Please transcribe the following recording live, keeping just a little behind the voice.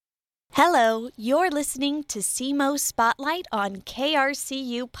Hello, you're listening to SEMO Spotlight on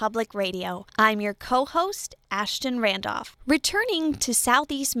KRCU Public Radio. I'm your co-host, Ashton Randolph. Returning to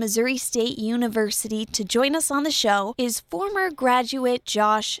Southeast Missouri State University to join us on the show is former graduate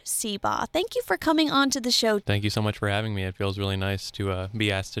Josh Seabaugh. Thank you for coming on to the show. Thank you so much for having me. It feels really nice to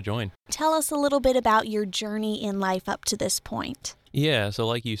be asked to join. Tell us a little bit about your journey in life up to this point. Yeah, so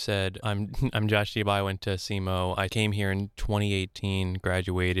like you said, I'm Josh Seabaugh. I went to SEMO. I came here in 2018,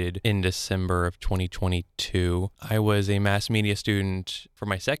 graduated in December of 2022. I was a mass media student for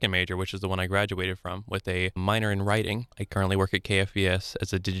my second major, which is the one I graduated from, with a minor in writing. I currently work at KFVS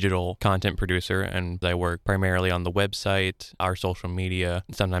as a digital content producer, and I work primarily on the website, our social media.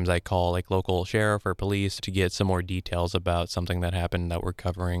 Sometimes I call like local sheriff or police to get some more details about something that happened that we're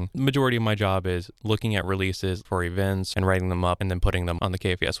covering. The majority of my job is looking at releases for events and writing them up and then putting them on the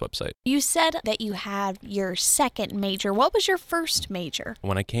KFVS website. You said that you had your second major. What was your first major?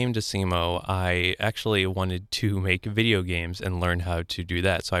 When I came to SEMO, I actually wanted to make video games and learn how to do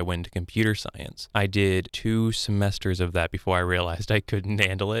that, so I went into computer science. I did 2 semesters of that before I realized I couldn't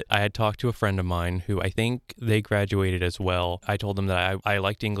handle it. I had talked to a friend of mine who I think they graduated as well. I told them that I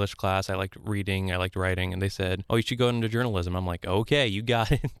liked English class, I liked reading, I liked writing, and they said, "Oh, you should go into journalism." I'm like, "Okay, you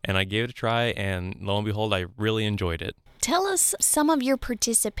got it." And I gave it a try, and lo and behold, I really enjoyed it. Tell us some of your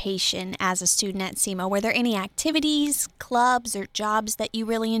participation as a student at SEMO. Were there any activities, clubs, or jobs that you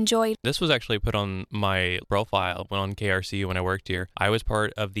really enjoyed? This was actually put on my profile on KRCU when I worked here. I was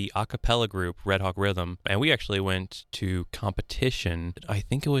part of the a cappella group, Red Hawk Rhythm, and we actually went to competition. I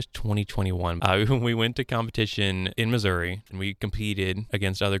think it was 2021. We went to competition in Missouri, and we competed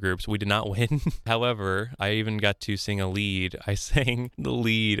against other groups. We did not win. However, I even got to sing a lead. I sang the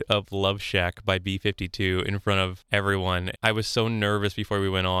lead of Love Shack by B-52 in front of everyone. I was so nervous before we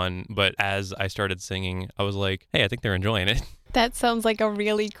went on, but as I started singing, I was like, hey, I think they're enjoying it. That sounds like a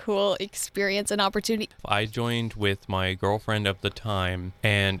really cool experience and opportunity. I joined with my girlfriend of the time,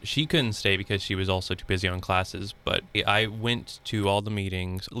 and she couldn't stay because she was also too busy on classes, but I went to all the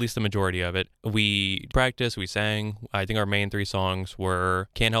meetings, at least the majority of it. We practiced, we sang. I think our main 3 songs were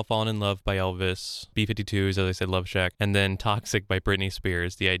Can't Help Falling in Love by Elvis, B-52's, as I said, Love Shack, and then Toxic by Britney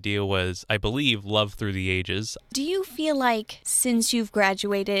Spears. The idea was, I believe, love through the ages. Do you feel like since you've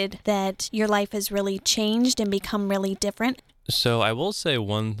graduated that your life has really changed and become really different? So I will say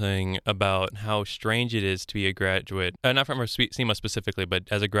one thing about how strange it is to be a graduate, not from SEMO specifically, but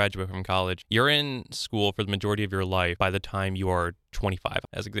as a graduate from college. You're in school for the majority of your life by the time you are 25,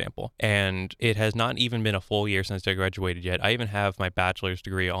 as example. And it has not even been a full year since I graduated yet. I even have my bachelor's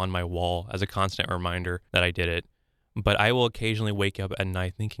degree on my wall as a constant reminder that I did it. But I will occasionally wake up at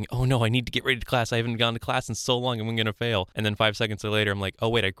night thinking, oh no, I need to get ready to class. I haven't gone to class in so long and I'm going to fail. And then 5 seconds later, I'm like, oh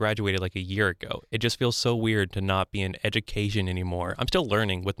wait, I graduated like a year ago. It just feels so weird to not be in education anymore. I'm still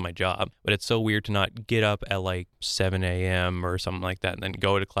learning with my job, but it's so weird to not get up at like 7 a.m. or something like that and then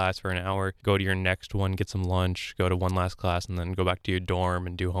go to class for an hour, go to your next one, get some lunch, go to one last class, and then go back to your dorm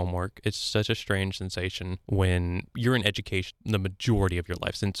and do homework. It's such a strange sensation when you're in education the majority of your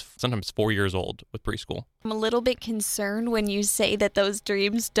life, since sometimes 4 years old with preschool. I'm a little bit concerned when you say that those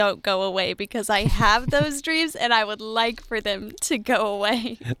dreams don't go away, because I have those dreams and I would like for them to go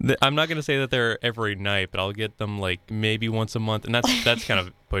away. I'm not going to say that they're every night, but I'll get them like maybe once a month, and that's kind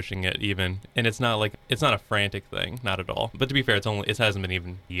of pushing it even. And it's not a frantic thing, not at all. But to be fair, it hasn't been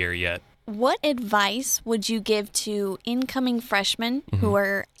even a year yet. What advice would you give to incoming freshmen who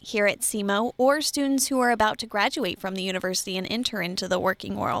are here at SEMO, or students who are about to graduate from the university and enter into the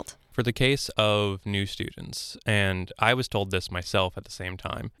working world? For the case of new students, and I was told this myself at the same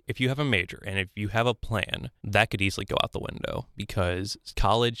time, if you have a major and if you have a plan, that could easily go out the window, because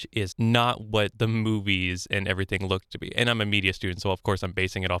college is not what the movies and everything look to be. And I'm a media student, so of course I'm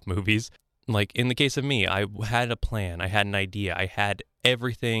basing it off movies. Like in the case of me, I had a plan, I had an idea, I had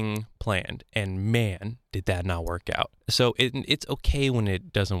everything planned, and man, did that not work out. So it's okay when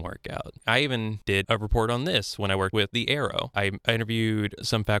it doesn't work out. I even did a report on this when I worked with the Arrow. I interviewed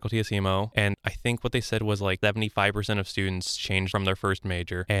some faculty at SEMO, and I think what they said was like 75% of students changed from their first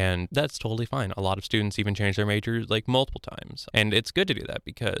major, and that's totally fine. A lot of students even change their majors like multiple times, and it's good to do that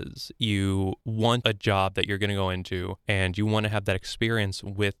because you want a job that you're going to go into, and you want to have that experience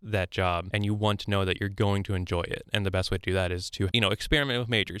with that job, and you want to know that you're going to enjoy it. And the best way to do that is to, experience experiment with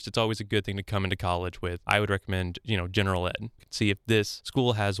majors. It's always a good thing to come into college with. I would recommend, general ed. See if this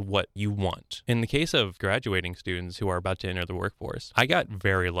school has what you want. In the case of graduating students who are about to enter the workforce, I got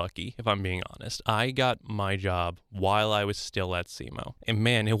very lucky, if I'm being honest. I got my job while I was still at SEMO. And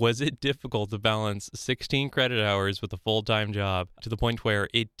man, was it difficult to balance 16 credit hours with a full-time job to the point where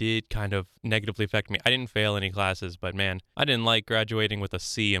it did kind of negatively affect me. I didn't fail any classes, but man, I didn't like graduating with a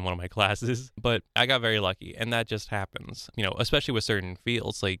C in one of my classes, but I got very lucky, and that just happens, especially with certain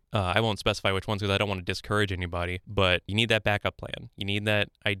fields. Like, I won't specify which ones because I don't want to discourage anybody, but you need that backup plan. You need that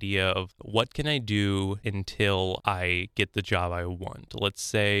idea of what can I do until I get the job I want. Let's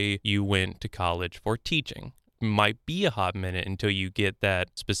say you went to college for teaching. Might be a hot minute until you get that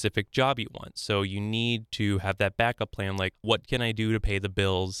specific job you want. So you need to have that backup plan, like what can I do to pay the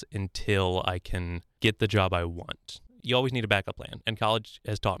bills until I can get the job I want? You always need a backup plan, and college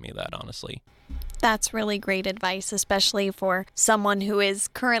has taught me that, honestly. That's really great advice, especially for someone who is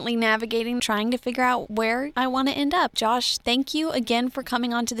currently navigating, trying to figure out where I want to end up. Josh, thank you again for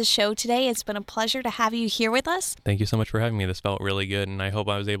coming onto the show today. It's been a pleasure to have you here with us. Thank you so much for having me. This felt really good, and I hope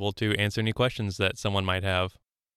I was able to answer any questions that someone might have.